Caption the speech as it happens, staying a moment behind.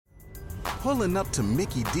Pulling up to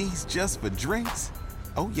Mickey D's just for drinks?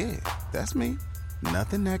 Oh yeah, that's me.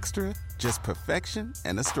 Nothing extra, just perfection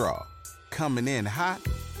and a straw. Coming in hot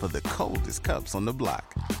for the coldest cups on the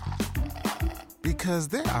block. Because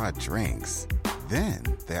there are drinks. Then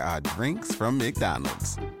there are drinks from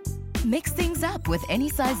McDonald's. Mix things up with any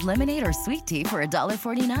size lemonade or sweet tea for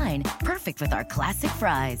 $1.49. Perfect with our classic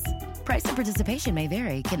fries. Price and participation may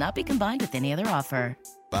vary. Cannot be combined with any other offer.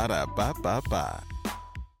 Ba-da-ba-ba-ba.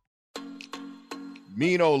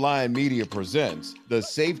 Mean Old Lion Media presents the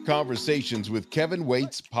Safe Conversations with Kevin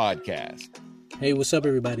Waits podcast. Hey, what's up,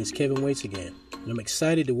 everybody? It's Kevin Waits again, and I'm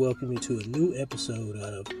excited to welcome you to a new episode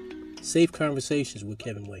of Safe Conversations with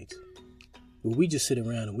Kevin Waits, where we just sit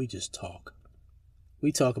around and we just talk.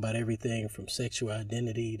 We talk about everything from sexual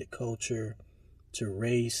identity to culture to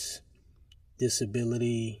race,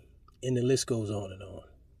 disability, and the list goes on and on.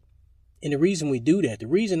 And the reason we do that, the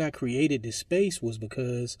reason I created this space was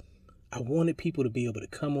because I wanted people to be able to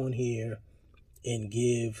come on here and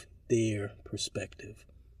give their perspective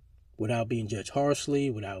without being judged harshly,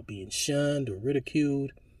 without being shunned or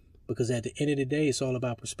ridiculed, because at the end of the day, it's all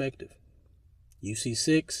about perspective. You see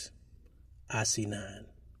 6, I see 9.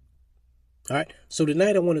 All right, so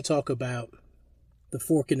tonight I want to talk about the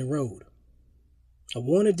fork in the road. I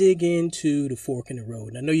want to dig into the fork in the road.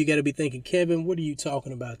 And I know you got to be thinking, Kevin, what are you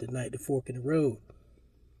talking about tonight, the fork in the road?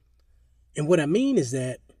 And what I mean is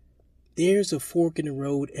that there's a fork in the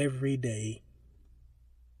road every day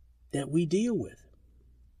that we deal with.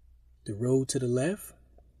 The road to the left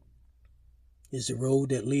is the road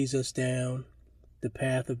that leads us down the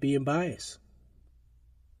path of being biased.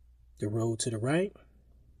 The road to the right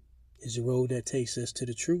is the road that takes us to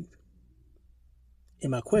the truth.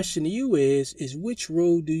 And my question to you is which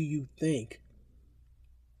road do you think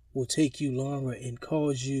will take you longer and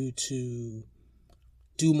cause you to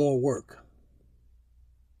do more work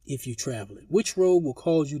if you travel it? Which road will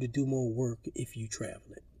cause you to do more work if you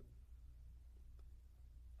travel it?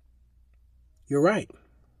 You're right.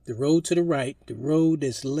 The road to the right, the road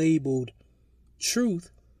that's labeled truth,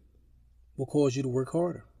 will cause you to work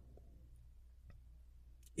harder.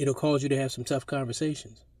 It'll cause you to have some tough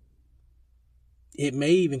conversations. It may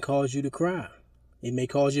even cause you to cry. It may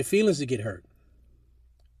cause your feelings to get hurt.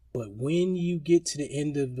 But when you get to the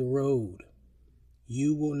end of the road,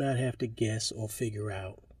 you will not have to guess or figure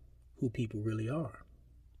out who people really are.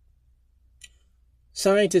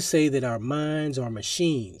 Scientists say that our minds are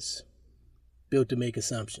machines built to make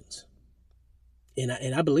assumptions. And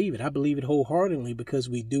I believe it. I believe it wholeheartedly because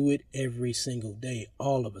we do it every single day.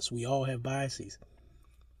 All of us. We all have biases.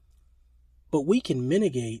 But we can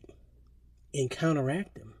mitigate and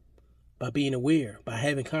counteract them by being aware, by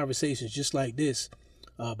having conversations just like this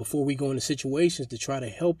before we go into situations to try to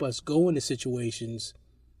help us go into situations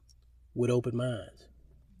with open minds.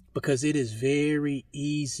 Because it is very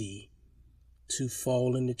easy to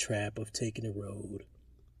fall in the trap of taking the road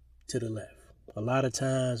to the left. A lot of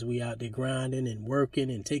times we out there grinding and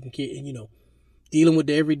working and taking care and, dealing with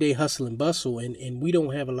the everyday hustle and bustle. And we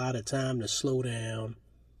don't have a lot of time to slow down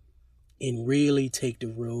and really take the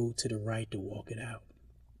road to the right to walk it out.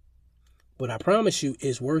 But I promise you,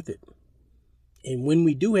 it's worth it. And when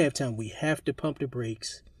we do have time, we have to pump the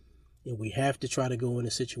brakes and we have to try to go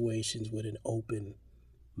into situations with an open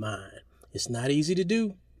mind. It's not easy to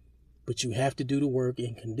do, but you have to do the work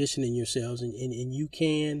in conditioning yourselves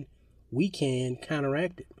and we can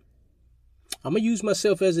counteract it. I'm going to use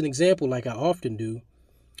myself as an example like I often do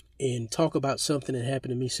and talk about something that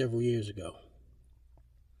happened to me several years ago.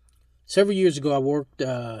 Several years ago, I worked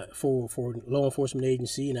for a law enforcement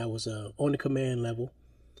agency, and I was on the command level.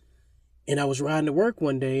 And I was riding to work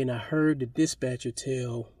one day, and I heard the dispatcher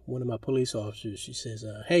tell one of my police officers, she says,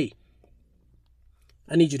 hey,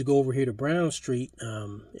 I need you to go over here to Brown Street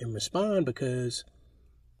and respond because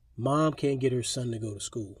mom can't get her son to go to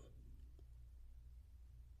school.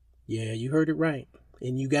 Yeah, you heard it right.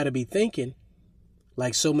 And you got to be thinking,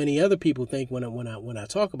 like so many other people think when I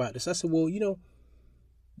talk about this. I said, well,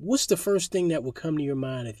 what's the first thing that would come to your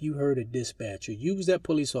mind if you heard a dispatcher? You was that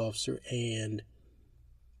police officer and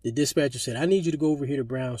the dispatcher said, I need you to go over here to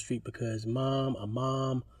Brown Street because a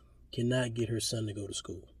mom cannot get her son to go to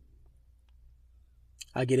school.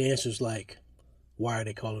 I get answers like, why are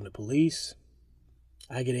they calling the police?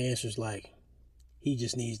 I get answers like, he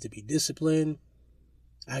just needs to be disciplined.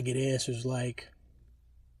 I get answers like,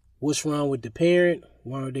 what's wrong with the parent?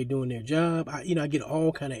 Why aren't they doing their job? I get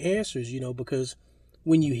all kind of answers, because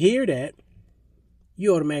when you hear that,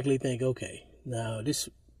 you automatically think, okay, now this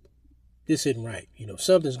isn't right.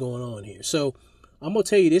 Something's going on here. So I'm going to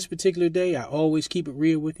tell you this particular day, I always keep it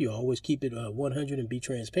real with you. I always keep it 100 and be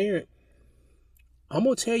transparent. I'm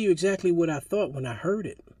going to tell you exactly what I thought when I heard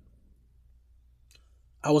it.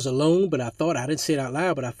 I was alone, but I didn't say it out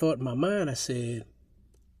loud, but I thought in my mind, I said,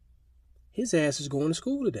 his ass is going to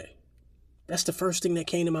school today. That's the first thing that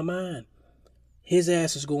came to my mind. His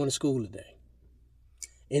ass is going to school today.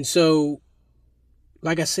 And so,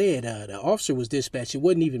 like I said, the officer was dispatched. It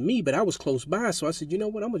wasn't even me, but I was close by. So I said, you know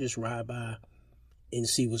what? I'm going to just ride by and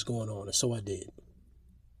see what's going on. And so I did.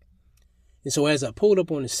 And so as I pulled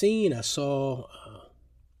up on the scene, I saw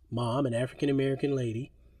Mom, an African-American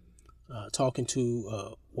lady, talking to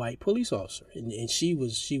a white police officer. And she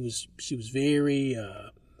was very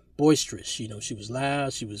boisterous. You know, she was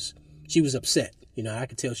loud. She was upset. You know, I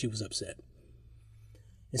could tell she was upset.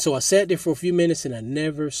 And so I sat there for a few minutes and I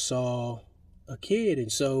never saw a kid. And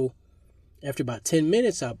so after about 10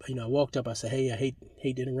 minutes, I walked up. I said, hey, I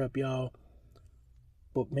hate to interrupt y'all,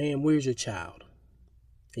 but ma'am, where's your child?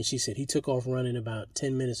 And she said, he took off running about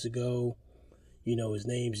 10 minutes ago. You know, his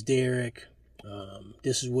name's Derek.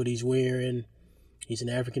 This is what he's wearing. He's an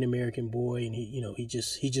African-American boy, and he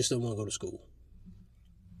just don't want to go to school.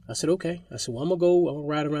 I said, okay. I said, well, I'm gonna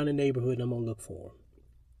ride around the neighborhood and I'm gonna look for him.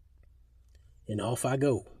 And off I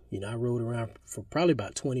go. You know, I rode around for probably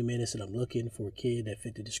about 20 minutes and I'm looking for a kid that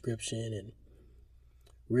fit the description and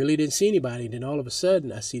really didn't see anybody. And then all of a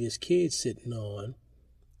sudden I see this kid sitting on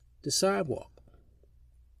the sidewalk.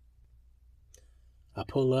 I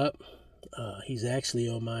pull up. He's actually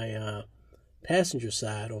on my passenger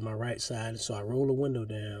side, on my right side. And so I roll the window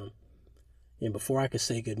down. And before I could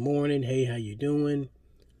say good morning, hey, how you doing?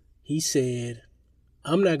 He said,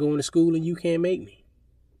 I'm not going to school and you can't make me.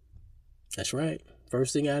 That's right.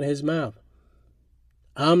 First thing out of his mouth.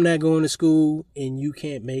 I'm not going to school and you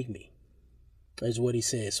can't make me. That's what he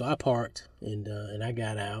said. So I parked and I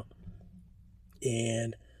got out.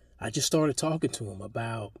 And I just started talking to him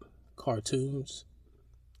about cartoons,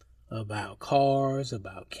 about cars,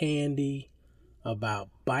 about candy, about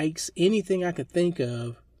bikes, anything I could think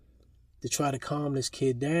of to try to calm this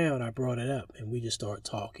kid down. I brought it up and we just started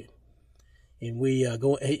talking. And we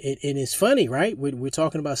go, and it's funny, right? We're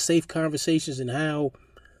talking about safe conversations and how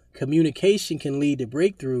communication can lead to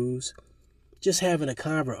breakthroughs. Just having a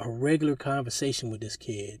regular conversation with this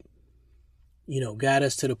kid, you know, got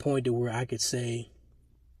us to the point to where I could say,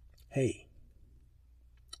 hey,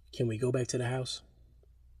 can we go back to the house?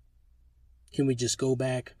 Can we just go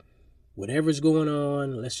back? Whatever's going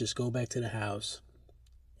on, let's just go back to the house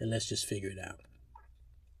and let's just figure it out.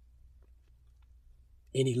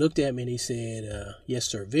 And he looked at me and he said, yes,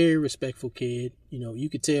 sir. Very respectful kid. You know, you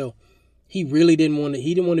could tell he really didn't want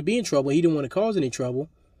to be in trouble. He didn't want to cause any trouble.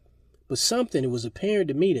 But it was apparent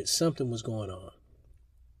to me that something was going on.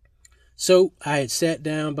 So I had sat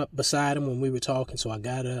down beside him when we were talking. So I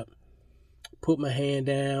got up, put my hand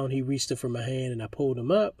down. He reached up for my hand and I pulled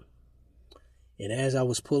him up. And as I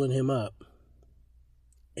was pulling him up,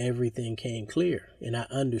 everything came clear. And I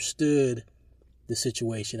understood the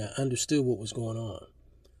situation. I understood what was going on.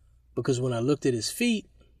 Because when I looked at his feet,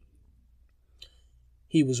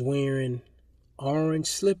 he was wearing orange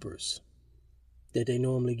slippers that they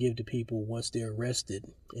normally give to people once they're arrested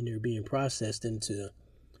and they're being processed into,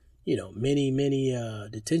 you know, many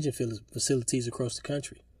detention facilities across the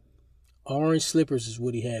country. Orange slippers is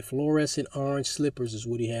what he had. Fluorescent orange slippers is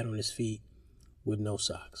what he had on his feet with no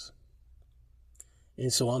socks.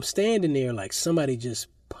 And so I'm standing there like somebody just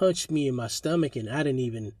punched me in my stomach and I didn't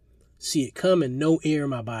even see it coming. No air in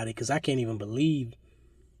my body because I can't even believe.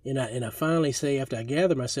 And I finally say, after I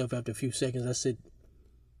gather myself after a few seconds, I said,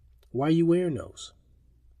 why are you wearing those?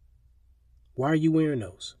 Why are you wearing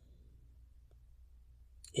those?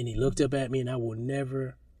 And he looked up at me and I will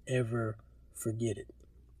never, ever forget it.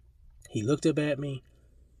 He looked up at me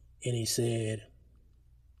and he said,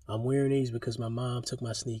 I'm wearing these because my mom took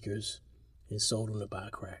my sneakers and sold them to buy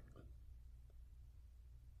crack.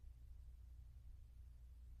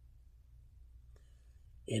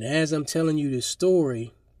 And as I'm telling you this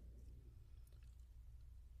story,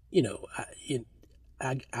 you know,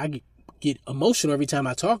 I get emotional every time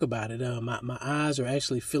I talk about it. My eyes are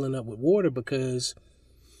actually filling up with water because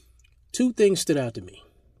two things stood out to me.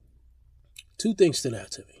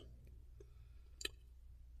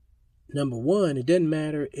 Number one, it doesn't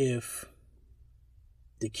matter if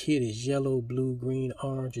the kid is yellow, blue, green,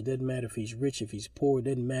 orange. It doesn't matter if he's rich, if he's poor. It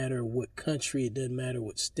doesn't matter what country. It doesn't matter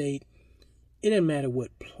what state. It doesn't matter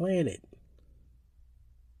what planet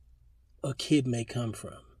a kid may come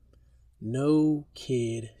from. No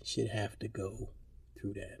kid should have to go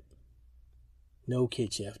through that. No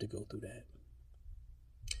kid should have to go through that.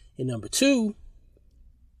 And number two,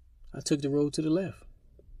 I took the road to the left.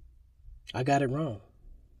 I got it wrong.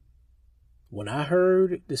 When I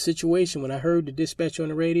heard the situation, when I heard the dispatch on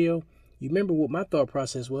the radio, you remember what my thought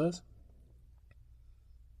process was?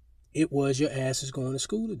 It was, your ass is going to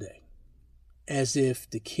school today. As if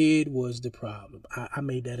the kid was the problem. I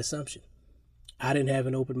made that assumption. I didn't have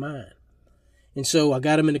an open mind. And so I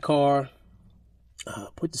got him in the car,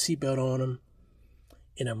 put the seatbelt on him,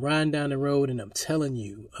 and I'm riding down the road, and I'm telling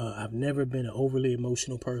you, I've never been an overly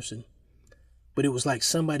emotional person, but it was like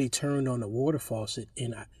somebody turned on the water faucet,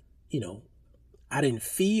 and I didn't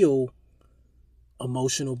feel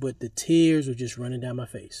emotional, but the tears were just running down my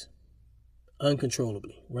face,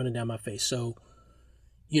 uncontrollably running down my face. So,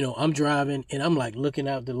 I'm driving, and I'm like looking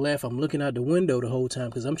out the left. I'm looking out the window the whole time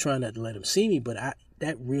because I'm trying not to let him see me. But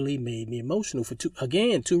that really made me emotional for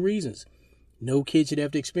two reasons. No kid should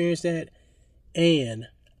have to experience that. And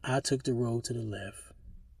I took the road to the left,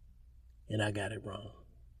 and I got it wrong.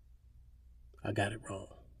 I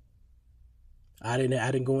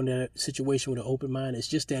didn't go into that situation with an open mind. It's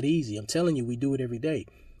just that easy. I'm telling you, we do it every day.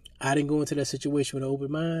 I didn't go into that situation with an open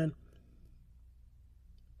mind.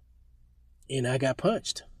 And I got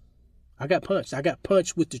punched. I got punched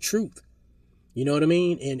with the truth. You know what I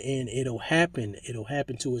mean? And it'll happen. It'll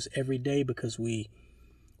happen to us every day because we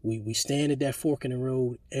stand at that fork in the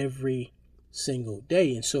road every single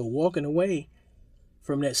day. And so walking away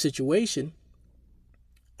from that situation,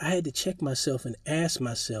 I had to check myself and ask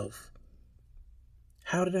myself,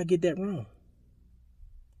 how did I get that wrong?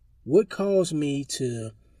 What caused me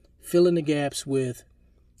to fill in the gaps with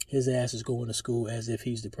his ass is going to school as if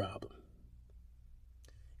he's the problem?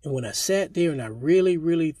 And when I sat there and I really,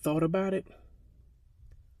 really thought about it,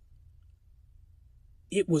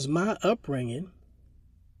 it was my upbringing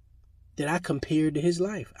that I compared to his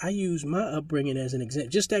life. I used my upbringing as an example.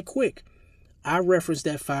 Just that quick. I referenced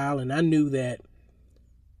that file and I knew that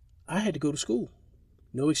I had to go to school.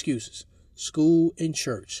 No excuses. School and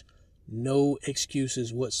church. No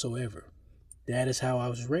excuses whatsoever. That is how I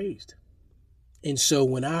was raised. And so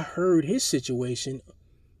when I heard his situation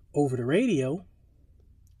over the radio,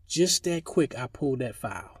 just that quick, I pulled that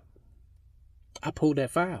file.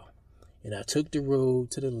 And I took the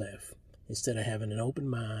road to the left instead of having an open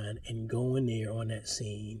mind and going there on that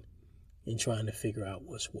scene and trying to figure out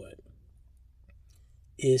what's what.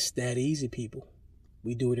 It's that easy, people.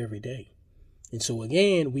 We do it every day. And so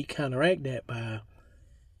again, we counteract that by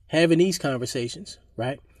having these conversations,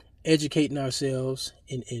 right? Educating ourselves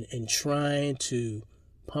and trying to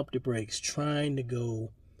pump the brakes, trying to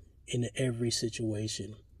go into every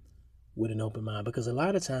situation with an open mind, because a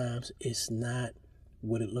lot of times it's not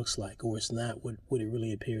what it looks like, or it's not what it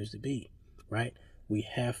really appears to be, right? We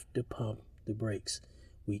have to pump the brakes.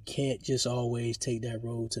 We can't just always take that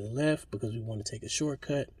road to the left because we want to take a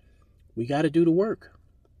shortcut. We got to do the work.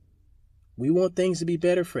 We want things to be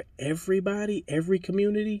better for everybody, every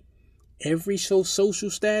community, every social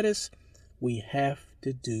status. We have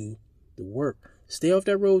to do the work. Stay off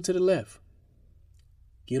that road to the left.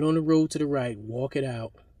 Get on the road to the right, walk it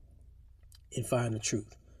out, and find the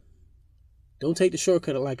truth. Don't take the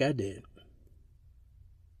shortcut like I did.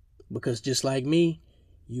 Because just like me,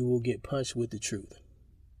 you will get punched with the truth.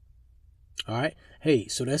 All right. Hey,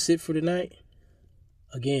 so that's it for tonight.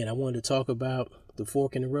 Again, I wanted to talk about the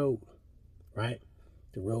fork in the road, right?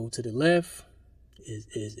 The road to the left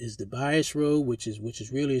is the bias road, which is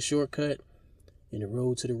really a shortcut. And the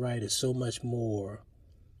road to the right is so much more.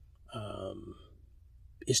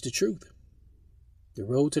 It's the truth. The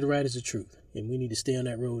road to the right is the truth. And we need to stay on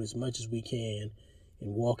that road as much as we can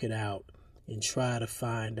and walk it out and try to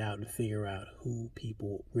find out and figure out who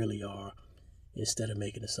people really are instead of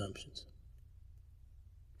making assumptions.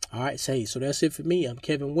 All right, so that's it for me. I'm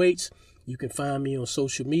Kevin Waits. You can find me on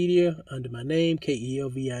social media under my name,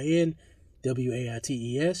 KELVIN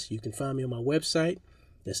WAITES. You can find me on my website.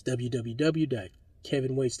 That's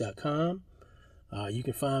www.kevinwaits.com. You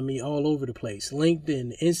can find me all over the place.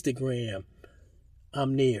 LinkedIn, Instagram.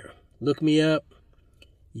 I'm there. Look me up.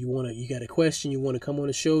 You got a question, you want to come on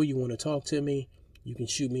the show, you want to talk to me, you can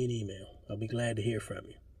shoot me an email. I'll be glad to hear from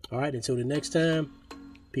you. All right, until the next time,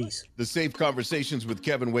 peace. The Safe Conversations with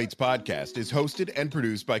Kevin Waits podcast is hosted and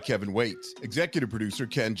produced by Kevin Waits. Executive producer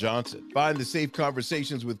Ken Johnson. Find the Safe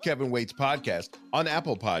Conversations with Kevin Waits podcast on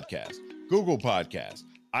Apple Podcasts, Google Podcasts,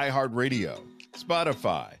 iHeartRadio,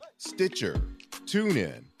 Spotify, Stitcher,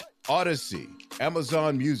 TuneIn, Odyssey,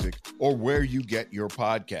 Amazon Music, or where you get your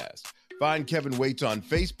podcasts. Find Kevin Waits on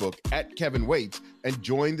Facebook at Kevin Waits and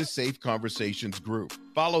join the Safe Conversations group.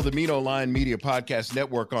 Follow the Mean Line Media Podcast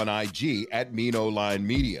Network on IG at Mean Line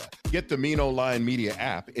Media. Get the Mean Line Media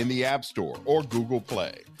app in the App Store or Google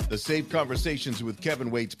Play. The Safe Conversations with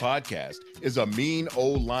Kevin Waits podcast is a Mean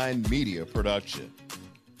Line Media production.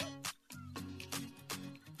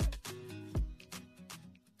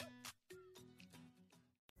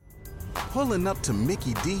 Pulling up to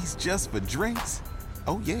Mickey D's just for drinks?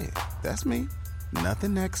 Oh yeah, that's me.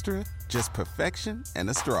 Nothing extra, just perfection and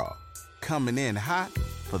a straw. Coming in hot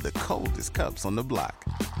for the coldest cups on the block.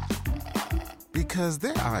 Because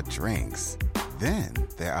there are drinks. Then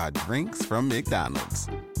there are drinks from McDonald's.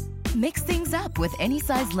 Mix things up with any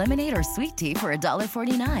size lemonade or sweet tea for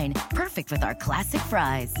 $1.49. Perfect with our classic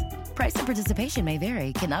fries. Price and participation may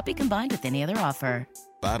vary. Cannot be combined with any other offer.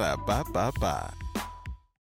 Ba-da-ba-ba-ba.